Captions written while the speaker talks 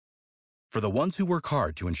For the ones who work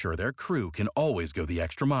hard to ensure their crew can always go the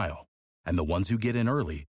extra mile, and the ones who get in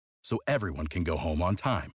early so everyone can go home on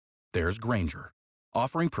time, there's Grainger,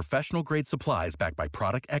 offering professional-grade supplies backed by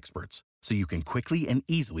product experts so you can quickly and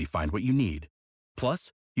easily find what you need.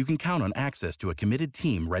 Plus, you can count on access to a committed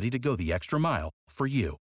team ready to go the extra mile for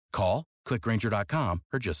you. Call, click Grainger.com,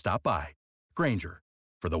 or just stop by. Grainger,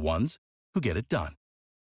 for the ones who get it done.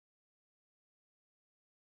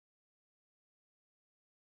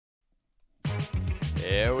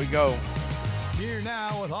 There we go. Here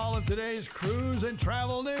now with all of today's cruise and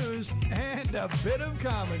travel news and a bit of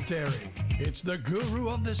commentary. It's the guru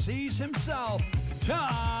of the seas himself,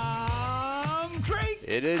 Tom Drake.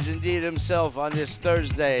 It is indeed himself on this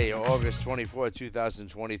Thursday, August 24,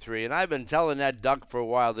 2023. And I've been telling that duck for a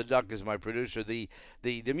while. The duck is my producer. The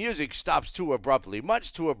music stops too abruptly,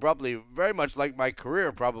 much too abruptly, very much like my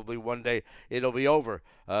career. Probably one day it'll be over.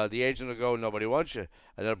 The agent will go, nobody wants you.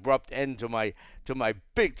 An abrupt end to my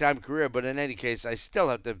big-time career. But in any case, I still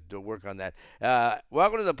have to work on that.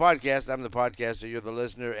 Welcome to the podcast. I'm the podcaster. You're the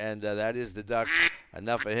listener. And that is the duck.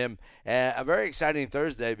 Enough of him. A very exciting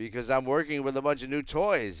Thursday because I'm working with a bunch of new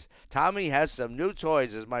toys. Tommy has some new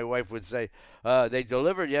toys, as my wife would say. They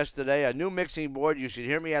delivered yesterday a new mixing board. You should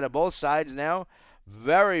hear me out of both sides now.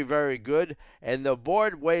 Very, very good. And the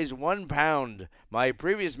board weighs 1 pound. My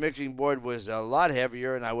previous mixing board was a lot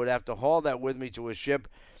heavier, and I would have to haul that with me to a ship.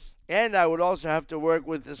 And I would also have to work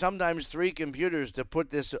with sometimes 3 computers to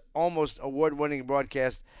put this almost award-winning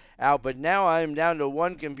broadcast out. But now I'm down to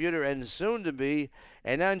 1 computer and soon to be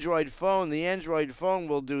an Android phone. The Android phone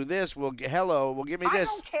will do this. Will give me this.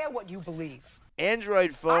 I don't care what you believe.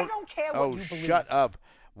 Android phone. I don't care what you believe. Shut up.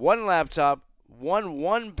 1 laptop,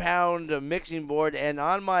 1 pound mixing board, and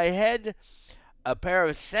on my head, a pair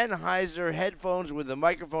of Sennheiser headphones with a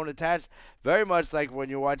microphone attached, very much like when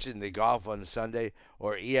you're watching the golf on Sunday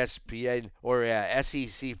or ESPN or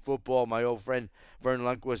SEC football, my old friend Vern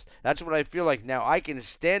Lundquist. That's what I feel like now. I can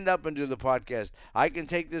stand up and do the podcast. I can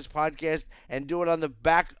take this podcast and do it on the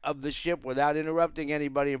back of the ship without interrupting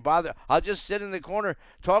anybody and bother. I'll just sit in the corner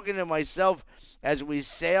talking to myself as we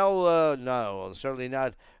sail, certainly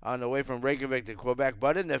not on the way from Reykjavik to Quebec,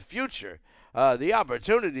 but in the future. The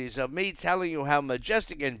opportunities of me telling you how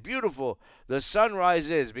majestic and beautiful the sunrise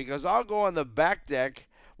is, because I'll go on the back deck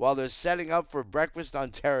while they're setting up for breakfast on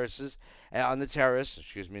terraces, not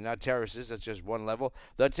terraces, that's just one level,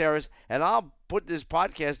 the terrace, and I'll put this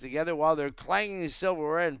podcast together while they're clanging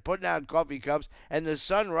silverware and putting out coffee cups, and the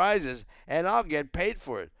sun rises, and I'll get paid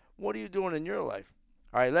for it. What are you doing in your life?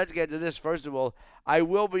 All right, let's get to this. First of all, I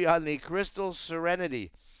will be on the Crystal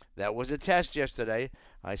Serenity. That was a test yesterday.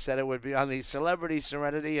 I said it would be on the Celebrity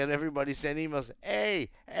Serenity, and everybody sent emails. Hey,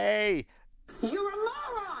 You're a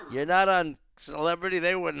moron. you're not on Celebrity.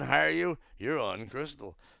 They wouldn't hire you. You're on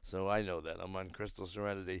Crystal. So I know that. I'm on Crystal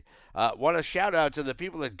Serenity. Want to shout out to the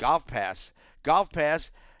people at Golf Pass. Golf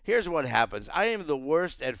Pass, here's what happens. I am the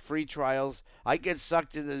worst at free trials. I get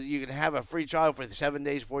sucked into, you can have a free trial for 7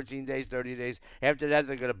 days, 14 days, 30 days. After that,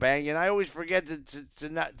 they're going to bang you. And I always forget to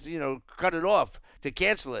not, cut it off, to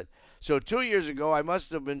cancel it. So 2 years ago, I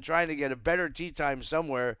must have been trying to get a better tee time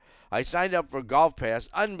somewhere. I signed up for Golf Pass,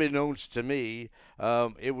 unbeknownst to me.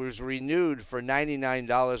 It was renewed for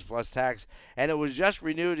 $99 plus tax, and it was just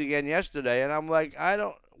renewed again yesterday. And I'm like,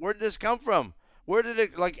 where did this come from? Where did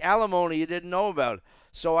it, like alimony you didn't know about?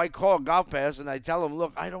 So I call Golf Pass and I tell them,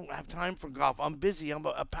 look, I don't have time for golf. I'm busy. I'm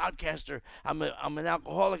a podcaster. I'm an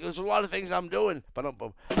alcoholic. There's a lot of things I'm doing.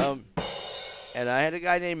 And I had a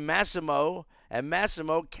guy named Massimo, and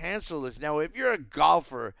Massimo canceled this. Now, if you're a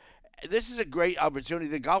golfer, this is a great opportunity.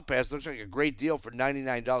 The Golf Pass looks like a great deal for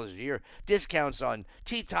 $99 a year. Discounts on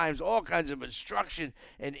tee times, all kinds of instruction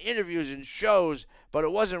and interviews and shows, but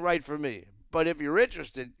it wasn't right for me. But if you're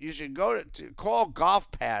interested, you should go to call Golf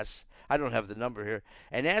Pass. I don't have the number here.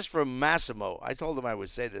 And ask for Massimo. I told him I would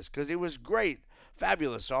say this because he was great.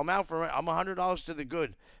 Fabulous. So I'm $100 to the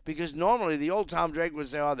good. Because normally the old Tom Drake would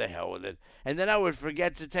say, oh, the hell with it. And then I would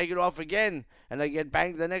forget to take it off again. And I get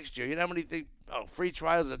banged the next year. You know how many free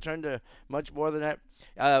trials that turn to much more than that?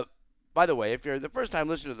 By the way, if you're the first time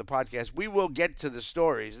listener to the podcast, we will get to the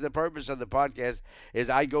stories. The purpose of the podcast is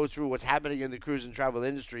I go through what's happening in the cruise and travel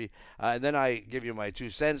industry, and then I give you my 2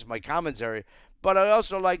 cents, my commentary. But I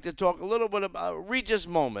also like to talk a little bit about a Regis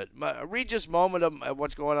moment of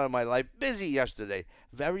what's going on in my life. Busy yesterday,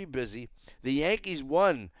 very busy. The Yankees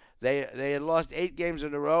won. They had lost 8 games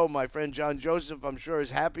in a row. My friend John Joseph, I'm sure,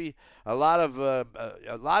 is happy. A lot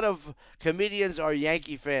of comedians are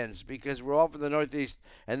Yankee fans because we're off in the Northeast,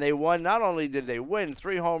 and they won. Not only did they win,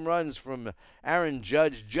 3 home runs from Aaron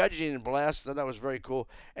Judge, judging and blast. That was very cool.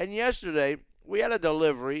 And yesterday we had a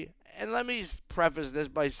delivery. And let me preface this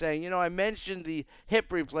by saying, I mentioned the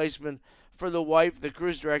hip replacement for the wife, the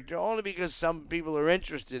cruise director, only because some people are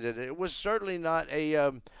interested in it. It was certainly not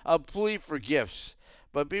a plea for gifts,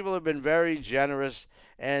 but people have been very generous.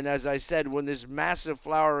 And as I said, when this massive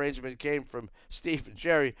flower arrangement came from Steve and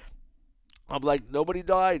Jerry, I'm like, nobody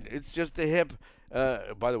died. It's just the hip.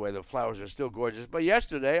 By the way, the flowers are still gorgeous. But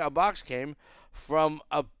yesterday, a box came from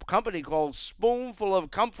a company called Spoonful of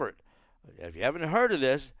Comfort. If you haven't heard of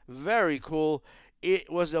this, very cool.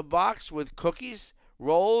 It was a box with cookies,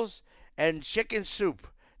 rolls, and chicken soup.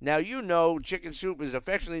 Now, chicken soup is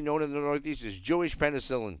affectionately known in the Northeast as Jewish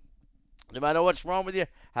penicillin. No matter what's wrong with you,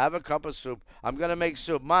 have a cup of soup. I'm going to make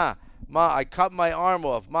soup. Ma, I cut my arm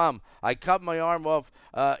off. Mom, I cut my arm off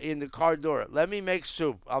in the car door. Let me make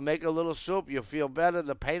soup. I'll make a little soup. You'll feel better.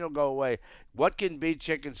 The pain will go away. What can beat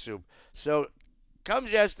chicken soup? So,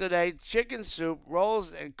 comes yesterday, chicken soup,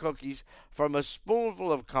 rolls, and cookies from a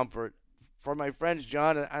Spoonful of Comfort for my friends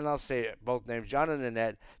John, and I'll say it, both names, John and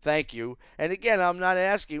Annette. Thank you. And again, I'm not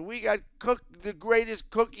asking. We got the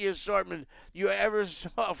greatest cookie assortment you ever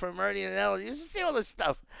saw from Ernie and Ellen. You see all this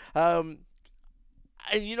stuff. And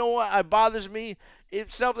you know what? It bothers me.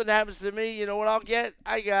 If something happens to me, you know what I'll get?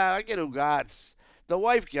 I get Ugats. The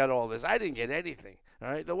wife got all this. I didn't get anything. All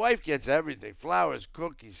right, the wife gets everything: flowers,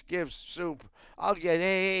 cookies, gifts, soup. I'll get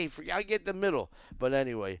the middle. But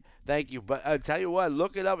anyway, thank you. But I'll tell you what,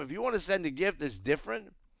 look it up. If you want to send a gift that's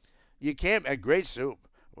different, you can. A great soup.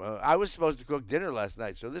 Well, I was supposed to cook dinner last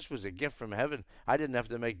night, so this was a gift from heaven. I didn't have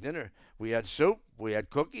to make dinner. We had soup, we had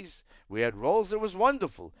cookies, we had rolls. It was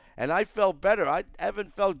wonderful, and I felt better. I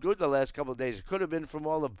haven't felt good the last couple of days. It could have been from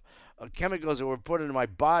all the chemicals that were put into my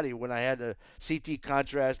body when I had a CT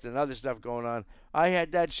contrast and other stuff going on. I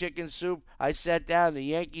had that chicken soup. I sat down. The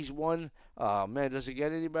Yankees won. Oh, man, does it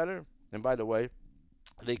get any better? And by the way,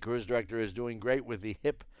 the cruise director is doing great with the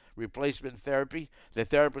hip replacement therapy. The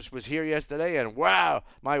therapist was here yesterday, and wow,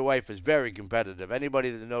 my wife is very competitive. Anybody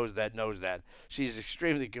that knows that knows that. She's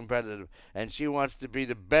extremely competitive, and she wants to be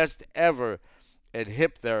the best ever at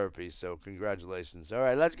hip therapy, so congratulations. All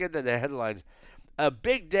right, let's get to the headlines. A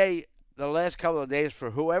big day the last couple of days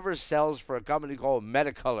for whoever sells for a company called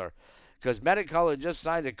Metacolor, because Metacolor just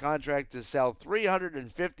signed a contract to sell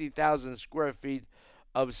 350,000 square feet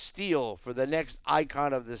of steel for the next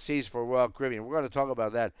icon of the seas for Royal Caribbean. We're going to talk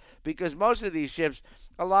about that because most of these ships,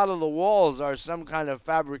 a lot of the walls are some kind of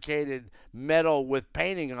fabricated metal with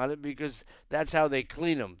painting on it because that's how they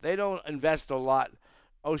clean them. They don't invest a lot.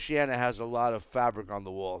 Oceania has a lot of fabric on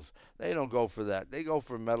the walls. They don't go for that. They go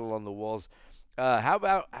for metal on the walls. How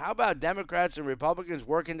about Democrats and Republicans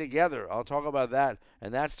working together? I'll talk about that,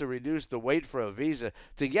 and that's to reduce the wait for a visa.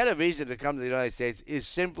 To get a visa to come to the United States is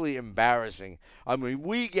simply embarrassing. I mean,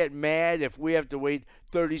 we get mad if we have to wait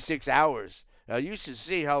 36 hours. You should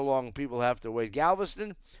see how long people have to wait.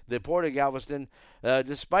 Galveston, the port of Galveston,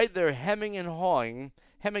 despite their hemming and hawing,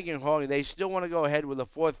 they still want to go ahead with a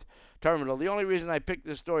fourth terminal. The only reason I picked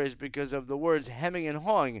this story is because of the words hemming and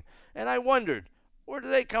hawing, and I wondered, where do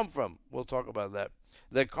they come from? We'll talk about that.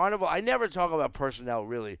 The Carnival, I never talk about personnel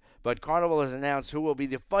really, but Carnival has announced who will be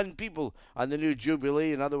the fun people on the new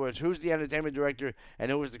Jubilee. In other words, who's the entertainment director and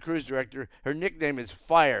who is the cruise director. Her nickname is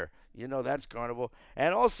Fire. You know that's Carnival.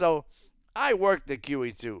 And also, I worked the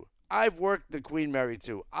QE2. I've worked the Queen Mary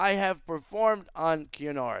 2. I have performed on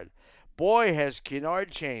Cunard. Boy, has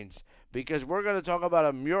Cunard changed, because we're going to talk about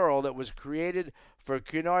a mural that was created for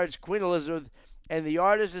Cunard's Queen Elizabeth, and the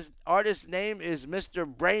artist's name is Mr.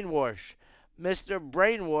 Brainwash. Mr.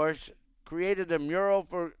 Brainwash created a mural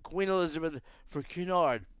for Queen Elizabeth for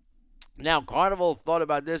Cunard. Now, Carnival thought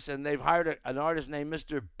about this, and they've hired an artist named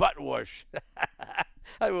Mr. Buttwash.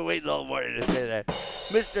 I've been waiting all morning to say that.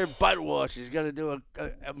 Mr. Buttwash is going to do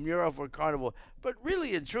a mural for Carnival. But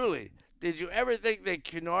really and truly, did you ever think that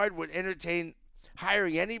Cunard would entertain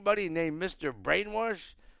hiring anybody named Mr.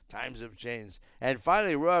 Brainwash? Times have changed. And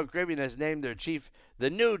finally, Royal Caribbean has named the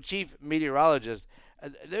new chief meteorologist.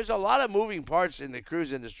 There's a lot of moving parts in the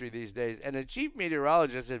cruise industry these days, and a chief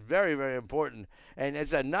meteorologist is very, very important. And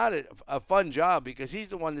it's not a fun job, because he's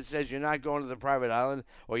the one that says you're not going to the private island,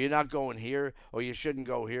 or you're not going here, or you shouldn't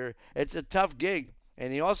go here. It's a tough gig.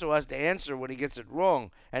 And he also has to answer when he gets it wrong.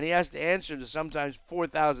 And he has to answer to sometimes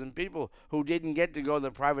 4,000 people who didn't get to go to the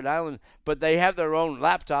private island, but they have their own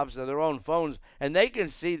laptops or their own phones, and they can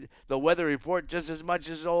see the weather report just as much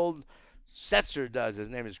as old Setzer does. His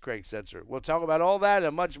name is Craig Setzer. We'll talk about all that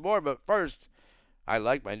and much more, but first, I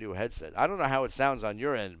like my new headset. I don't know how it sounds on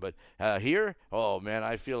your end, but here, oh man,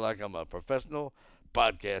 I feel like I'm a professional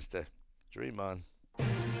podcaster. Dream on.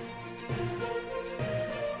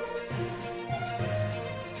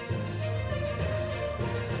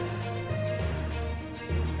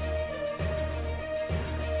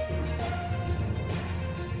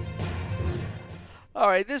 All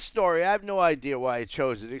right, this story, I have no idea why I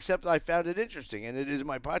chose it, except I found it interesting, and it is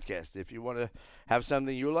my podcast. If you want to have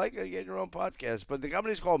something you like, get your own podcast. But the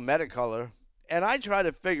company's called Metacolor, and I try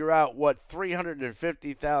to figure out what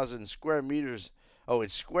 350,000 square meters,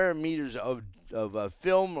 it's square meters of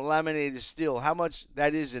film laminated steel, how much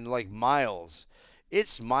that is in, like, miles.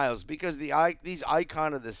 It's miles, because these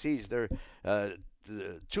Icon of the Seas, they're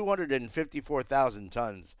 254,000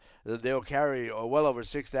 tons. They'll carry well over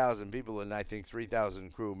 6,000 people and I think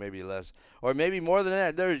 3,000 crew, maybe less. Or maybe more than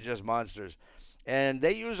that. They're just monsters. And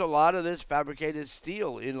they use a lot of this fabricated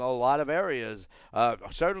steel in a lot of areas,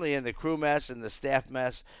 certainly in the crew mess and the staff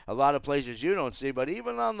mess, a lot of places you don't see. But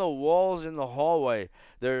even on the walls in the hallway,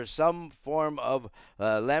 there's some form of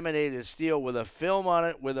laminated steel with a film on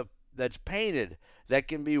it that's painted that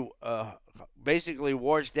can be basically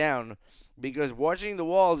washed down, because washing the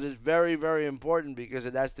walls is very, very important, because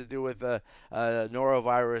it has to do with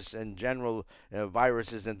norovirus and general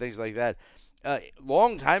viruses and things like that.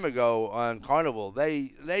 Long time ago on Carnival,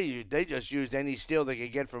 they just used any steel they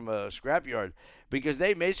could get from a scrapyard, because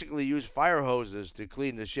they basically used fire hoses to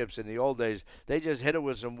clean the ships in the old days. They just hit it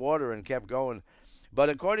with some water and kept going. But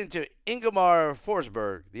according to Ingemar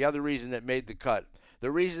Forsberg, the other reason it made the cut, the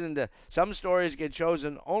reason that some stories get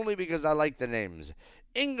chosen only because I like the names.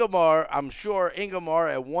 Ingemar, I'm sure Ingemar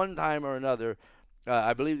at one time or another,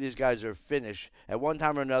 I believe these guys are Finnish, at one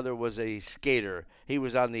time or another was a skater. He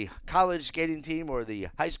was on the college skating team or the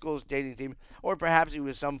high school skating team, or perhaps he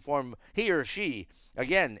was some form, he or she.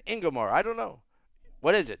 Again, Ingemar, I don't know.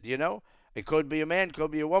 What is it? Do you know? It could be a man,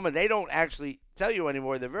 could be a woman. They don't actually tell you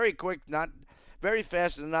anymore. They're very quick, not very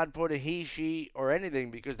fast to not put a he, she, or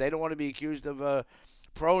anything, because they don't want to be accused of a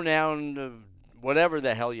pronoun, whatever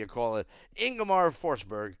the hell you call it. Ingemar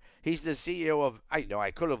Forsberg, he's the CEO of,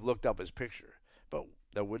 I could have looked up his picture, but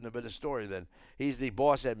that wouldn't have been a story then. He's the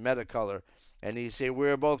boss at Metacolor, and he said,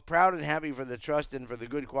 we're both proud and happy for the trust and for the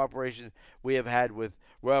good cooperation we have had with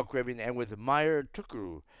Royal Caribbean and with Meyer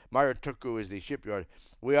Turku. Meyer Turku is the shipyard.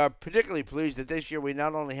 We are particularly pleased that this year we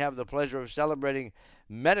not only have the pleasure of celebrating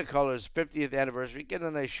Metacolor's 50th anniversary, get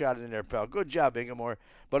a nice shot in there, pal. Good job, Ingemar.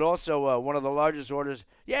 But also one of the largest orders,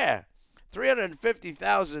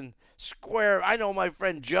 350,000 square. I know my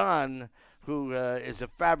friend John, who is a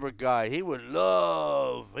fabric guy. He would have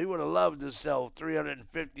loved to sell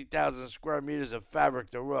 350,000 square meters of fabric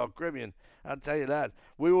to Royal Caribbean. I'll tell you that.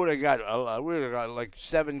 We would have got like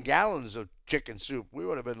 7 gallons of chicken soup. We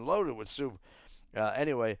would have been loaded with soup.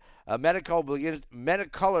 Anyway,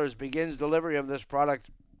 Metacolors begins delivery of this product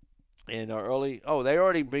in early. Oh, they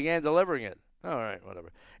already began delivering it. All right,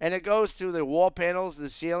 whatever. And it goes to the wall panels, the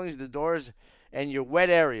ceilings, the doors, and your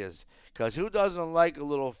wet areas. Because who doesn't like a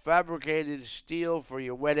little fabricated steel for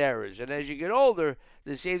your wet areas? And as you get older,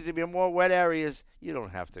 there seems to be more wet areas. You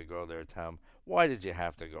don't have to go there, Tom. Why did you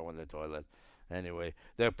have to go in the toilet? Anyway,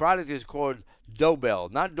 the product is called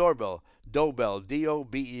Dobel, not doorbell. Dobel,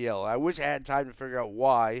 D-O-B-E-L. I wish I had time to figure out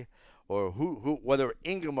why, or who, whether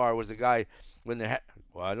Ingemar was the guy when I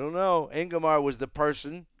don't know. Ingemar was the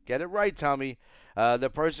person. Get it right, Tommy.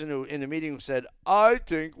 The person who in the meeting said, I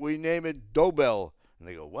think we name it Dobel. And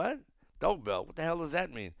they go, what? Dobel? What the hell does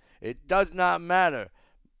that mean? It does not matter.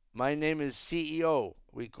 My name is CEO.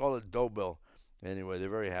 We call it Dobel. Anyway, they're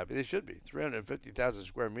very happy. They should be. 350,000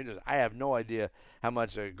 square meters. I have no idea how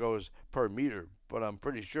much it goes per meter, but I'm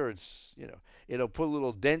pretty sure it's, it'll put a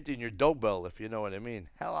little dent in your Dobel, if you know what I mean.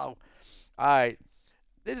 Hello. All right.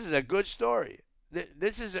 This is a good story.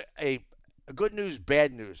 This is a good news,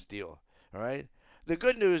 bad news deal. All right. The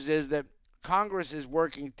good news is that Congress is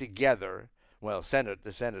working together. Well,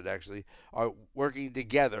 the Senate actually are working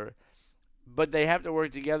together, but they have to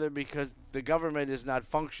work together because the government is not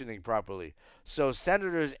functioning properly. So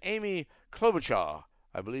Senators Amy Klobuchar,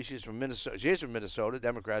 I believe she's from Minnesota. She is from Minnesota,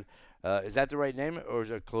 Democrat. Is that the right name, or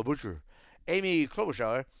is it Klobuchar? Amy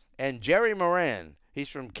Klobuchar and Jerry Moran. He's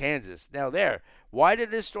from Kansas. Now why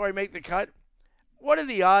did this story make the cut? What are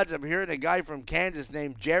the odds of hearing a guy from Kansas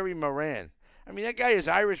named Jerry Moran? I mean, that guy is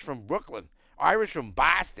Irish from Brooklyn. Irish from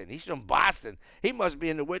Boston. He's from Boston. He must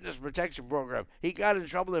be in the witness protection program. He got in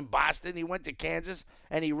trouble in Boston. He went to Kansas,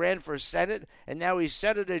 and he ran for Senate, and now he's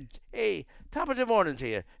Senator. Hey, top of the morning to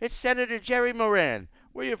you. It's Senator Jerry Moran.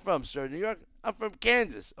 Where you from, sir? New York? I'm from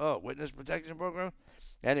Kansas. Oh, witness protection program?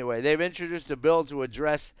 Anyway, they've introduced a bill to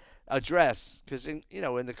address, because in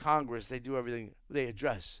the Congress, they do everything. They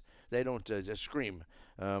address. They don't just scream.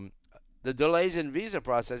 The delays in visa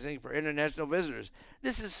processing for international visitors.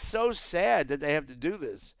 This is so sad that they have to do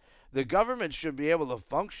this. The government should be able to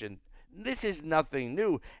function. This is nothing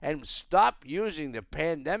new. And stop using the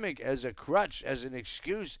pandemic as a crutch, as an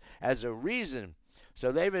excuse, as a reason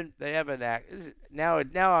So they have an act.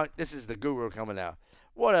 Now, this is the guru coming out.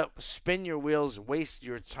 What a spin your wheels, waste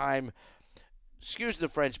your time. Excuse the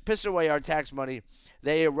French, piss away our tax money.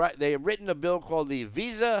 They have written a bill called the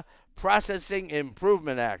Visa Processing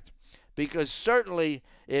Improvement Act. Because certainly,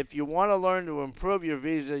 if you want to learn to improve your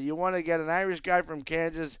visa, you want to get an Irish guy from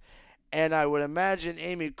Kansas, and I would imagine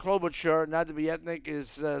Amy Klobuchar, not to be ethnic,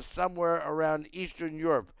 is somewhere around Eastern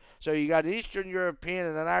Europe. So you got an Eastern European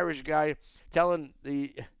and an Irish guy telling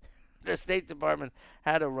the State Department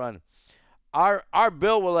how to run. Our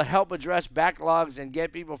bill will help address backlogs and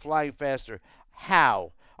get people flying faster.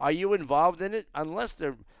 How? Are you involved in it? Unless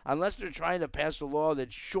they're trying to pass a law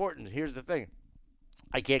that shortens. Here's the thing.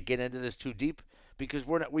 I can't get into this too deep because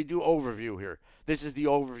we do overview here. This is the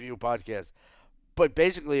overview podcast. But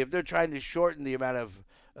basically, if they're trying to shorten the amount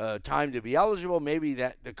of time to be eligible, maybe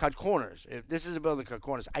to cut corners. If this is a bill to cut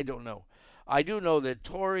corners, I don't know. I do know that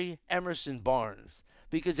Tory Emerson Barnes,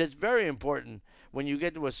 because it's very important when you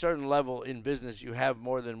get to a certain level in business, you have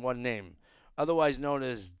more than one name, otherwise known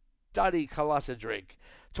as Dottie Colossa Drake.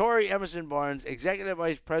 Tory Emerson Barnes, Executive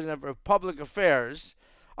Vice President for Public Affairs.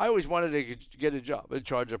 I always wanted to get a job in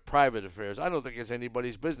charge of private affairs. I don't think it's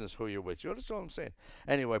anybody's business who you're with. You know, that's all I'm saying.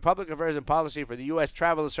 Anyway, Public Affairs and Policy for the U.S.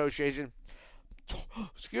 Travel Association.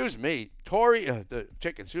 Excuse me. Tory, the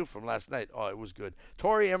chicken soup from last night. Oh, it was good.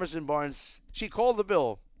 Tory Emerson Barnes, she called the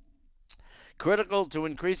bill critical to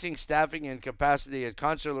increasing staffing and capacity at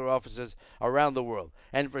consular offices around the world,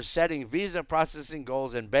 and for setting visa processing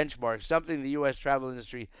goals and benchmarks, something the U.S. travel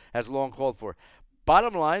industry has long called for.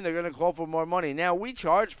 Bottom line, they're going to call for more money. Now, we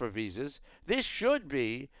charge for visas. This should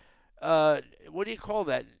be, what do you call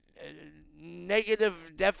that?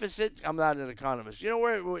 Negative deficit? I'm not an economist. You know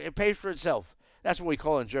where it pays for itself. That's what we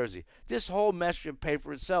call it in Jersey. This whole mess should pay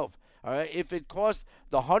for itself. All right. If it costs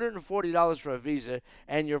the $140 for a visa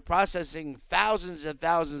and you're processing thousands and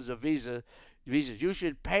thousands of visas, you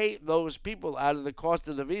should pay those people out of the cost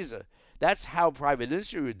of the visa. That's how private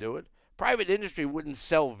industry would do it. Private industry wouldn't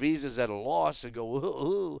sell visas at a loss and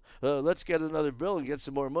go, let's get another bill and get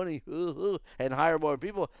some more money and hire more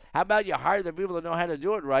people. How about you hire the people that know how to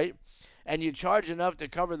do it right, and you charge enough to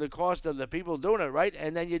cover the cost of the people doing it right,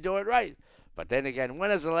 and then you do it right. But then again,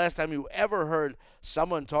 when is the last time you ever heard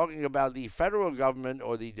someone talking about the federal government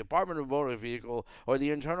or the Department of Motor Vehicle or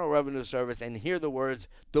the Internal Revenue Service and hear the words,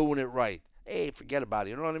 doing it right? Hey, forget about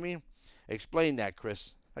it. You know what I mean? Explain that,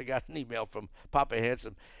 Chris. I got an email from Papa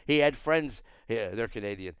Handsome. He had friends. Yeah, they're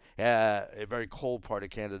Canadian. A very cold part of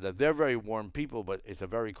Canada. They're very warm people, but it's a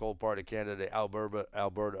very cold part of Canada. Alberta,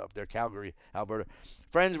 up there, Calgary, Alberta.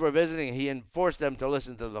 Friends were visiting. He forced them to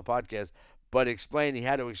listen to the podcast, but he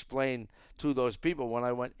had to explain to those people when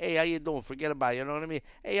I went, hey, how you doing? Forget about it. You know what I mean?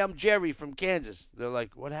 Hey, I'm Jerry from Kansas. They're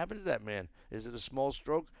like, what happened to that man? Is it a small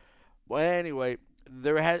stroke? Well, anyway,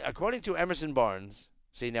 according to Emerson Barnes.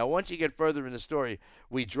 See, now once you get further in the story,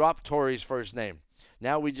 we drop Tory's first name.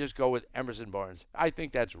 Now we just go with Emerson Barnes. I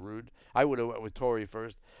think that's rude. I would have went with Tory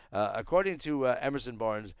first. According to Emerson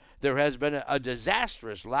Barnes, there has been a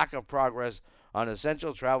disastrous lack of progress on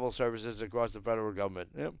essential travel services across the federal government.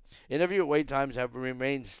 Yep. Interview wait times have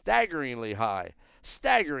remained staggeringly high,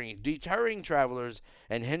 deterring travelers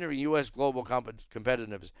and hindering U.S. global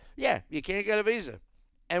competitiveness. Yeah, you can't get a visa.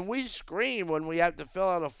 And we scream when we have to fill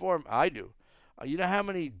out a form. I do. You know how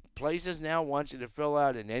many places now want you to fill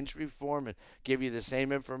out an entry form and give you the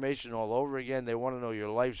same information all over again? They want to know your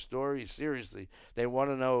life story. Seriously. They want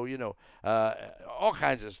to know, all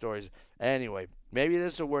kinds of stories. Anyway, maybe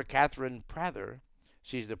this will work. Catherine Prather,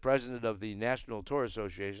 she's the president of the National Tour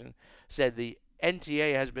Association, said the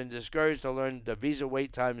NTA has been discouraged to learn the visa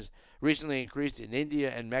wait times recently increased in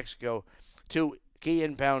India and Mexico, two key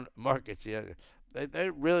inbound markets. Yeah. They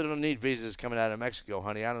really don't need visas coming out of Mexico,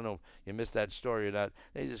 honey. I don't know if you missed that story or not.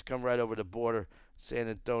 They just come right over the border, San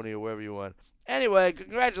Antonio, wherever you want. Anyway,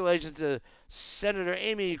 congratulations to Senator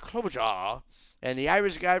Amy Klobuchar and the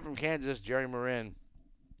Irish guy from Kansas, Jerry Moran.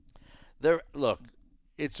 Look,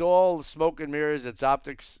 it's all smoke and mirrors. It's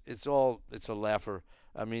optics. It's a laugher.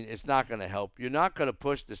 I mean, it's not going to help. You're not going to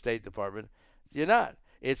push the State Department. You're not.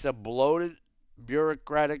 It's a bloated,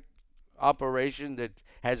 bureaucratic operation that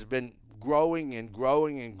has been growing and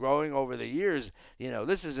growing and growing over the years.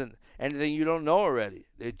 This isn't anything you don't know already.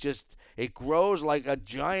 It grows like a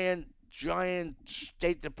giant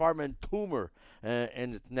State Department tumor,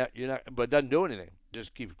 and but it doesn't do anything.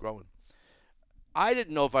 Just keeps growing. I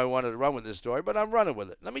didn't know if I wanted to run with this story, but I'm running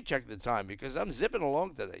with it. Let me check the time because I'm zipping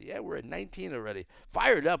along today. Yeah, we're at 19 already.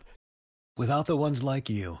 Fired up. Without the ones like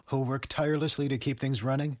you who work tirelessly to keep things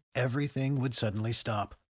running, everything would suddenly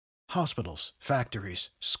stop. Hospitals,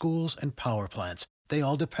 factories, schools, and power plants, they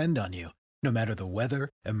all depend on you. No matter the weather,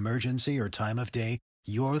 emergency, or time of day,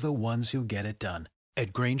 you're the ones who get it done.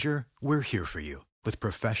 At Grainger, we're here for you with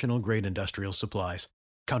professional-grade industrial supplies.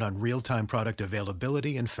 Count on real-time product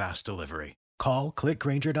availability and fast delivery. Call, click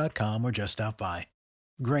Grainger.com, or just stop by.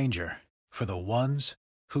 Grainger, for the ones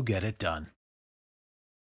who get it done.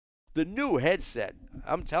 The new headset,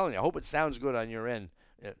 I'm telling you, I hope it sounds good on your end.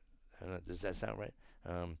 Does that sound right?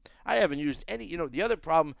 I haven't used any, the other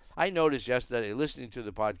problem I noticed yesterday listening to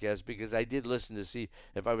the podcast, because I did listen to see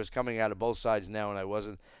if I was coming out of both sides now, and I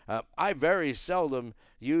wasn't. I very seldom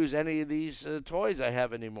use any of these toys I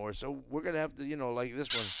have anymore. So we're going to have to, like this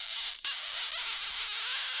one.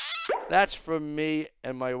 That's from me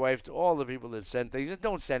and my wife to all the people that send things. And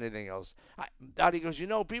don't send anything else. Dottie goes,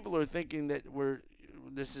 people are thinking that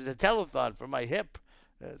this is a telethon for my hip.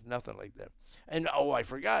 There's nothing like that. And, I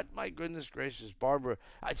forgot. My goodness gracious, Barbara.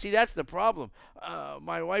 See, that's the problem.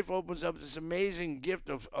 My wife opens up this amazing gift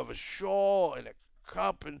of a shawl and a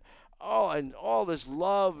cup and all this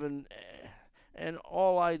love. And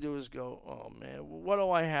all I do is go, oh, man, what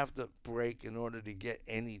do I have to break in order to get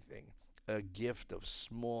anything? A gift of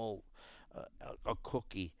small, a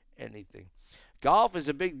cookie, anything. Golf is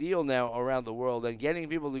a big deal now around the world, and getting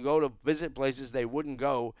people to go to visit places they wouldn't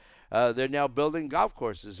go. They're now building golf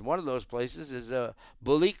courses. One of those places is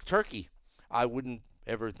Balik, Turkey. I wouldn't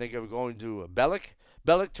ever think of going to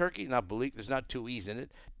Belek, Turkey, not Balik. There's not two E's in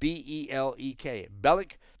it. Belek,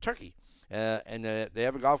 Belek, Turkey. And they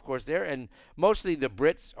have a golf course there, and mostly the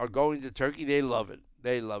Brits are going to Turkey. They love it.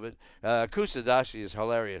 Kusadasi is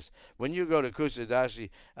hilarious. When you go to Kusadasi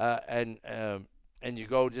and you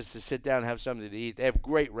go just to sit down and have something to eat, they have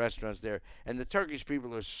great restaurants there. And the Turkish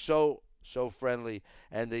people are so friendly,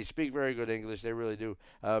 and they speak very good English. They really do.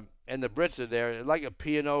 And the Brits are there. It's like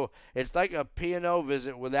a P&O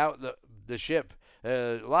visit without the ship.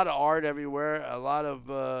 A lot of art everywhere, a lot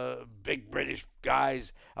of big British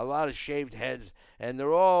guys, a lot of shaved heads, and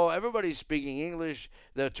everybody's speaking English.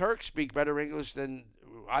 The Turks speak better English than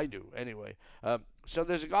I do anyway. So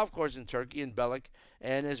there's a golf course in Turkey, in Belek,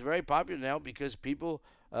 and it's very popular now because people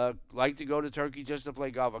like to go to Turkey just to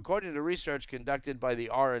play golf. According to research conducted by the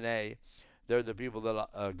R&A, they're the people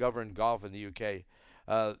that govern golf in the UK,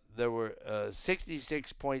 there were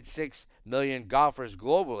 66.6 million golfers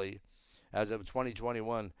globally as of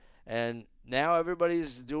 2021. And now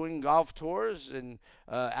everybody's doing golf tours, and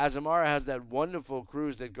Azamara has that wonderful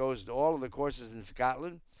cruise that goes to all of the courses in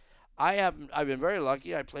Scotland. I've been very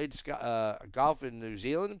lucky. I played golf in New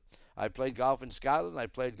Zealand. I played golf in Scotland. I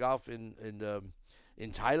played golf in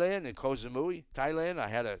Thailand, in Koh Samui, Thailand. I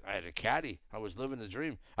had a caddy. I was living the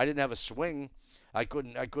dream. I didn't have a swing. I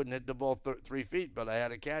couldn't hit the ball 3 feet, but I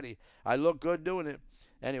had a caddy. I looked good doing it.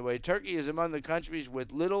 Anyway, Turkey is among the countries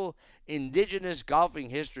with little indigenous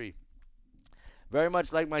golfing history. Very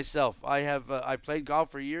much like myself. I played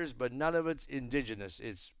golf for years, but none of it's indigenous.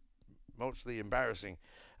 It's mostly embarrassing.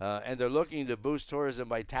 And they're looking to boost tourism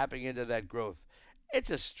by tapping into that growth.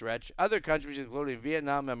 It's a stretch. Other countries, including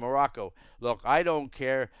Vietnam and Morocco. Look, I don't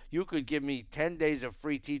care. You could give me 10 days of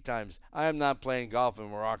free tee times. I am not playing golf in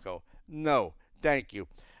Morocco. No, thank you.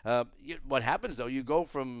 What happens, though, you go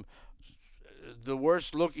from the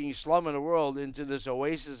worst-looking slum in the world into this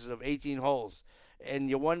oasis of 18 holes. And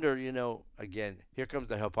you wonder, again, here comes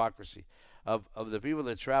the hypocrisy of the people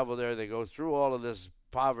that travel there. They go through all of this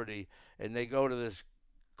poverty, and they go to this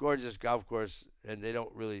gorgeous golf course, and they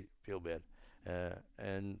don't really feel bad.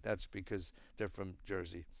 And that's because they're from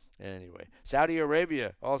Jersey. Anyway, Saudi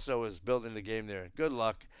Arabia also is building the game there. Good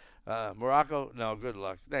luck. Morocco, no, good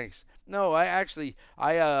luck. Thanks. No, I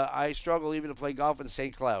struggle even to play golf in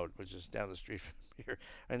St. Cloud, which is down the street from here.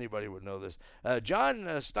 Anybody would know this. John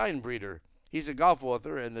Steinbreeder, he's a golf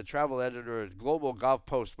author and the travel editor at Global Golf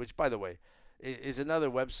Post, which, by the way, is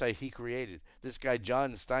another website he created. This guy,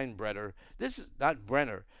 John Steinbreeder. This is not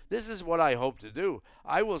Brenner. This is what I hope to do.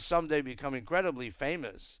 I will someday become incredibly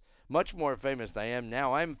famous, much more famous than I am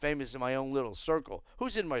now. I'm famous in my own little circle.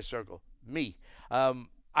 Who's in my circle? Me.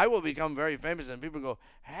 I will become very famous, and people go,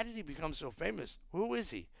 how did he become so famous? Who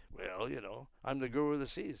is he? Well, I'm the guru of the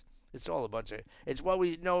seas. It's all a bunch of, it's what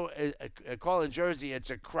we know, call in Jersey, it's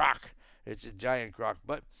a crock. It's a giant crock.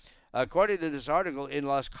 But according to this article, in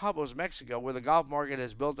Los Cabos, Mexico, where the golf market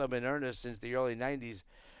has built up in earnest since the early 90s,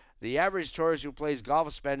 the average tourist who plays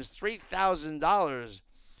golf spends $3,000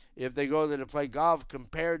 if they go there to play golf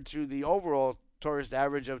compared to the overall tourist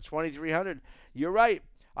average of $2,300. You're right.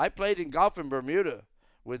 I played in golf in Bermuda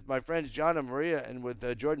with my friends John and Maria and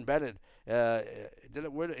with Jordan Bennett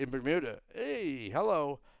in Bermuda. Hey,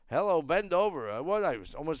 hello, bend over. I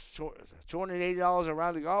was almost $280 a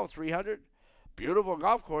round of golf, $300. beautiful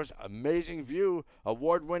golf course, amazing view,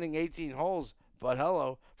 award-winning 18 holes. But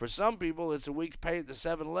hello, for some people, it's a week's pay at the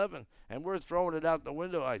 7-Eleven, and we're throwing it out the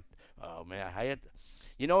window. Oh man,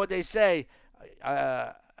 you know what they say?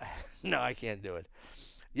 No, I can't do it.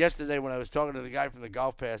 Yesterday, when I was talking to the guy from the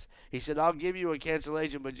Golf Pass, he said, "I'll give you a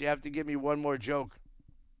cancellation, but you have to give me one more joke."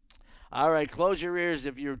 All right, close your ears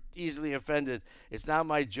if you're easily offended. It's not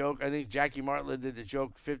my joke. I think Jackie Martland did the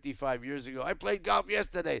joke 55 years ago. I played golf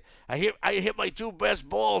yesterday. I hit my 2 best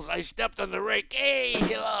balls. I stepped on the rake. Hey,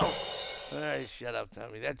 hello. All right, shut up,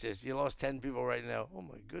 Tommy. That's it. You lost 10 people right now. Oh,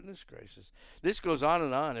 my goodness gracious. This goes on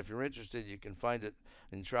and on. If you're interested, you can find it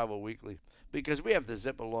in Travel Weekly because we have to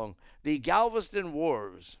zip along. The Galveston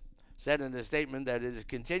Wharves said in a statement that it is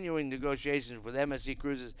continuing negotiations with MSC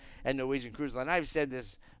Cruises and Norwegian Cruise Line. I've said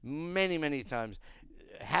this many, many times.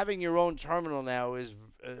 Having your own terminal now is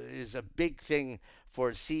a big thing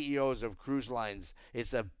for CEOs of cruise lines.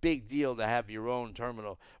 It's a big deal to have your own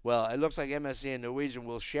terminal. Well, it looks like MSC and Norwegian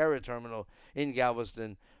will share a terminal in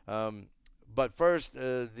Galveston. But first,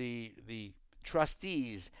 the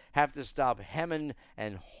trustees have to stop hemming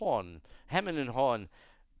and hawing. Hemming and hawing.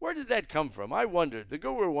 Where did that come from? I wondered. The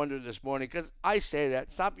guru wondered this morning because I say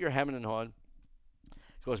that. Stop your hemming and hawing.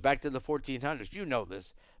 It goes back to the 1400s. You know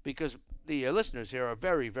this because the listeners here are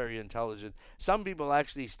very, very intelligent. Some people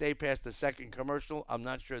actually stay past the second commercial. I'm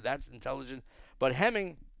not sure that's intelligent. But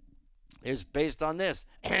hemming is based on this.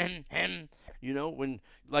 Hem. You know, when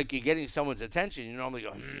like you're getting someone's attention, you normally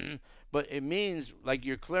go, but it means like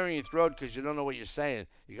you're clearing your throat because you don't know what you're saying.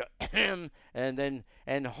 You go,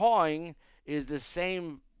 and hawing is the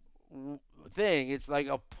same thing. It's like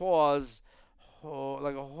a pause,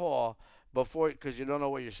 like a haw before, because you don't know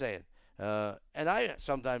what you're saying. And I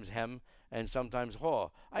sometimes hem and sometimes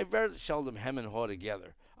haw. I very seldom hem and haw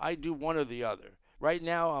together. I do one or the other. Right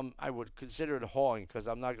now, I would consider it hawing because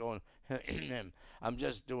I'm not going hem. I'm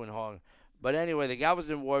just doing hawing. But anyway, the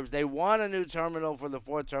Galveston Wharves, they want a new terminal for the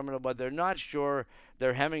 4th terminal, but they're not sure.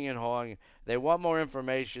 They're hemming and hawing. They want more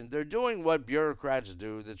information. They're doing what bureaucrats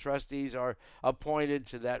do. The trustees are appointed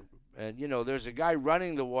to that. And, you know, there's a guy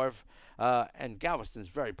running the wharf, and Galveston's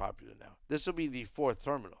very popular now. This will be the 4th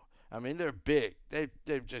terminal. I mean, they're big.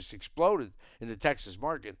 They've just exploded in the Texas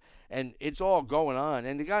market, and it's all going on.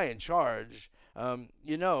 And the guy in charge,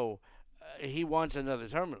 he wants another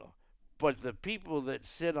terminal. But the people that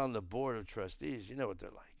sit on the Board of Trustees, you know what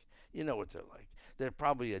they're like. They're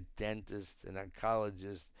probably a dentist, an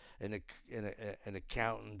oncologist, an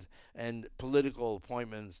accountant, and political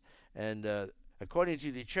appointments. And according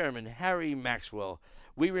to the chairman, Harry Maxwell,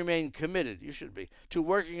 we remain committed, you should be, to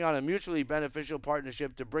working on a mutually beneficial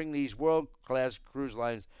partnership to bring these world-class cruise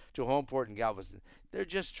lines to home port in Galveston. They're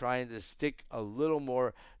just trying to stick a little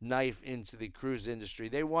more knife into the cruise industry.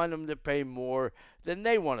 They want them to pay more than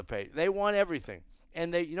they want to pay. They want everything.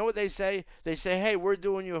 And you know what they say? They say, hey, we're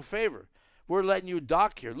doing you a favor. We're letting you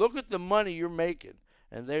dock here. Look at the money you're making.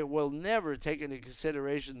 And they will never take into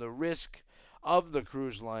consideration the risk of the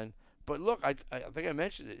cruise line. But look, I think I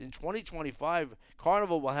mentioned it. In 2025,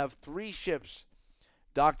 Carnival will have 3 ships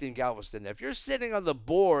docked in Galveston. If you're sitting on the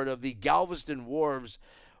board of the Galveston Wharves,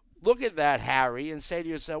 look at that, Harry, and say to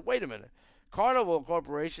yourself, wait a minute. Carnival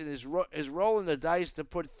Corporation is rolling the dice to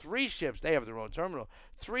put 3 ships. They have their own terminal.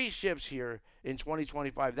 3 ships here in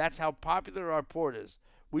 2025. That's how popular our port is.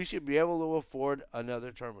 We should be able to afford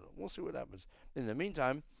another terminal. We'll see what happens. In the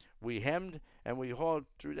meantime, we hemmed and we hauled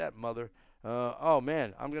through that mother. Oh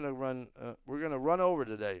man, we're gonna run over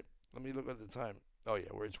today. Let me look at the time. Oh yeah,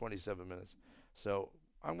 we're at 27 minutes. So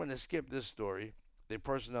I'm gonna skip this story, the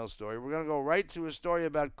personnel story. We're gonna go right to a story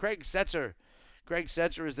about Craig Setzer. Craig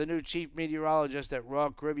Setzer is the new chief meteorologist at Royal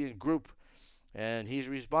Caribbean Group, and he's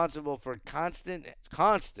responsible for constant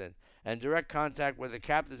and direct contact with the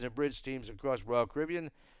captains and bridge teams across Royal Caribbean,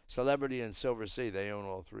 Celebrity, and Silver Sea. They own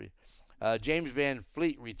all 3. James Van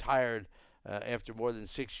Fleet retired after more than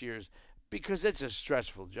 6 years. Because it's a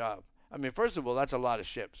stressful job. I mean, first of all, that's a lot of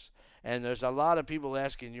ships. And there's a lot of people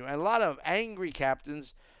asking you, and a lot of angry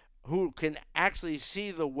captains who can actually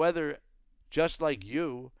see the weather just like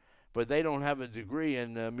you, but they don't have a degree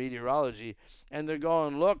in meteorology. And they're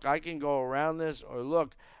going, look, I can go around this, or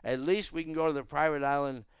look, at least we can go to the private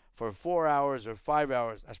island for 4 hours or 5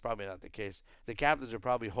 hours. That's probably not the case. The captains are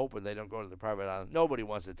probably hoping they don't go to the private island. Nobody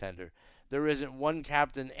wants to tender. There isn't one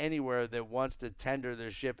captain anywhere that wants to tender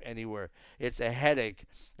their ship anywhere. It's a headache,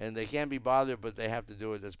 and they can't be bothered, but they have to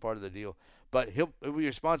do it. That's part of the deal. But he'll be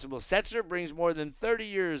responsible. Setzer brings more than 30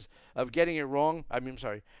 years of getting it wrong.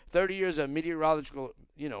 30 years of meteorological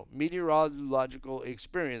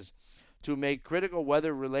experience to make critical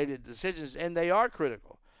weather-related decisions, and they are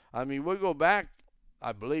critical. I mean, we'll go back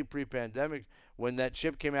I believe pre-pandemic, when that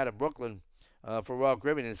ship came out of Brooklyn for Royal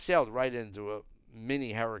Caribbean and sailed right into a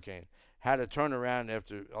mini hurricane. Had to turn around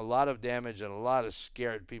after a lot of damage and a lot of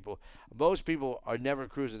scared people. Most people are never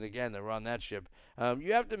cruising again that were on that ship.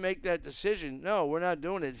 You have to make that decision. No, we're not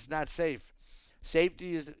doing it. It's not safe.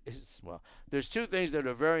 Safety is well, there's two things that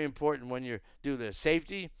are very important when you do this.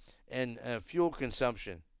 Safety and fuel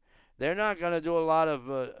consumption. They're not going to do a lot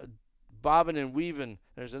of bobbing and weaving.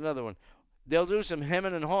 There's another one. They'll do some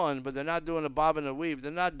hemming and hawing, but they're not doing a bobbing and weave.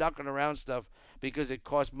 They're not ducking around stuff because it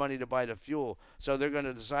costs money to buy the fuel. So they're going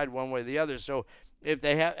to decide one way or the other. So if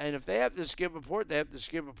they have to skip a port, they have to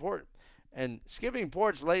skip a port. And skipping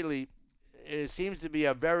ports lately, it seems to be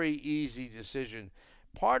a very easy decision.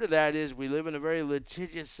 Part of that is we live in a very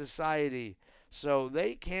litigious society. So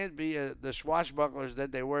they can't be the swashbucklers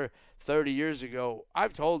that they were 30 years ago.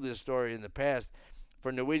 I've told this story in the past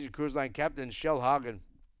for Norwegian Cruise Line Captain Kjell Hagen.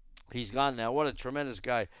 He's gone now. What a tremendous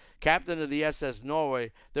guy. Captain of the SS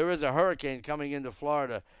Norway. There is a hurricane coming into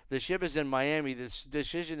Florida. The ship is in Miami. The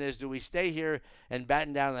decision is, do we stay here and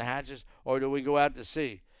batten down the hatches, or do we go out to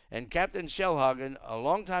sea? And Captain Kjell Hagen, a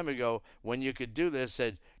long time ago, when you could do this,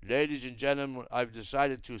 said, ladies and gentlemen, I've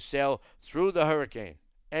decided to sail through the hurricane.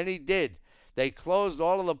 And he did. They closed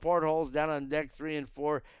all of the portholes down on deck 3 and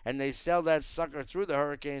 4, and they sailed that sucker through the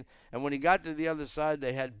hurricane. And when he got to the other side,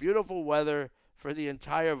 they had beautiful weather for the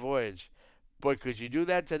entire voyage. But could you do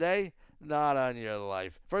that today? Not on your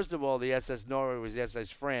life. First of all, the SS Norway was the SS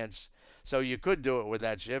France, so you could do it with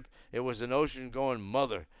that ship. It was an ocean-going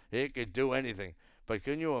mother. It could do anything. But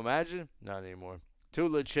can you imagine? Not anymore. Too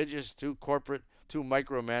litigious, too corporate, too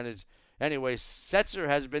micromanaged. Anyway, Setzer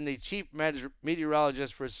has been the chief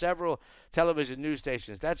meteorologist for several television news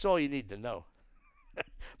stations. That's all you need to know.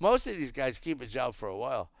 Most of these guys keep a job for a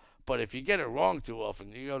while. But if you get it wrong too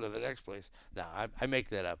often, you go to the next place. No, I make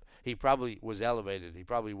that up. He probably was elevated. He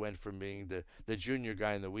probably went from being the junior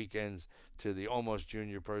guy in the weekends to the almost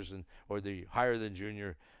junior person, or the higher than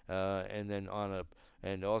junior, and then on up.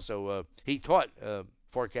 And also, he taught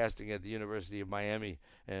forecasting at the University of Miami,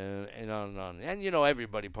 and on and on. And, you know,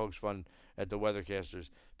 everybody pokes fun at the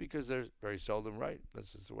weathercasters because they're very seldom right.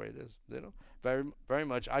 That's just the way it is. You know, very, very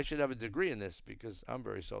much. I should have a degree in this because I'm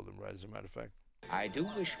very seldom right, as a matter of fact. I do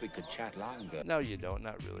wish we could chat longer. No, you don't.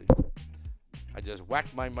 Not really. I just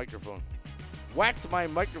whacked my microphone. Whacked my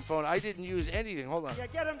microphone. I didn't use anything. Hold on. Yeah,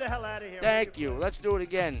 get him the hell out of here. Thank you. Let's do it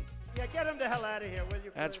again. Yeah, get him the hell out of here, will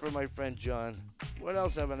you? That's for my friend John. What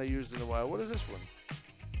else haven't I used in a while? What is this one?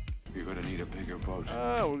 You're gonna need a bigger boat.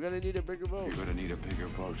 Oh, we're gonna need a bigger boat. You're gonna need a bigger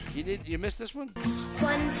boat. You missed this one?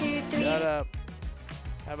 1, 2, 3. Shut up.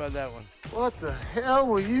 How about that one? What the hell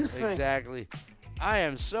were you thinking? Exactly. I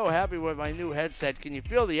am so happy with my new headset. Can you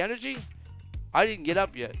feel the energy? I didn't get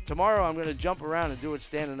up yet. Tomorrow I'm going to jump around and do it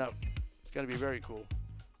standing up. It's going to be very cool.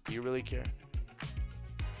 Do you really care?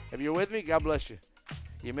 If you're with me, God bless you.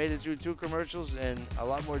 You made it through 2 commercials and a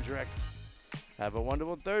lot more direct. Have a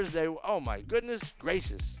wonderful Thursday. Oh, my goodness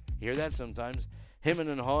gracious. You hear that sometimes. Hemming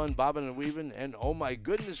and hawing, bobbing and weaving, and oh, my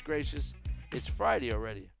goodness gracious, it's Friday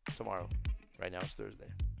already. Tomorrow. Right now it's Thursday.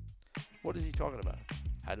 What is he talking about?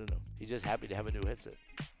 I don't know. He's just happy to have a new headset.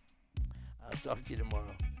 I'll talk to you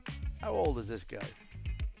tomorrow. How old is this guy?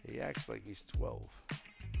 He acts like he's 12.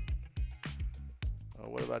 Oh,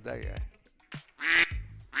 what about that guy?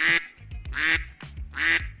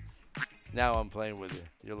 Now I'm playing with you.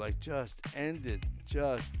 You're like, just end it.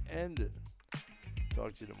 Just end it.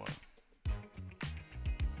 Talk to you tomorrow.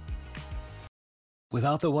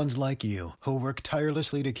 Without the ones like you, who work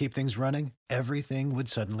tirelessly to keep things running, everything would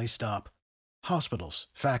suddenly stop. Hospitals,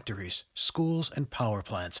 factories, schools, and power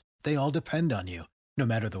plants, they all depend on you. No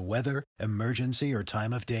matter the weather, emergency, or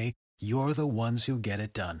time of day, you're the ones who get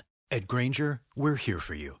it done. At Grainger, we're here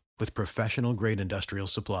for you with professional-grade industrial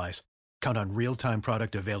supplies. Count on real-time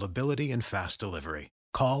product availability and fast delivery.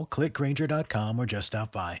 Call, click Grainger.com, or just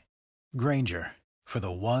stop by. Grainger, for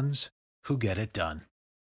the ones who get it done.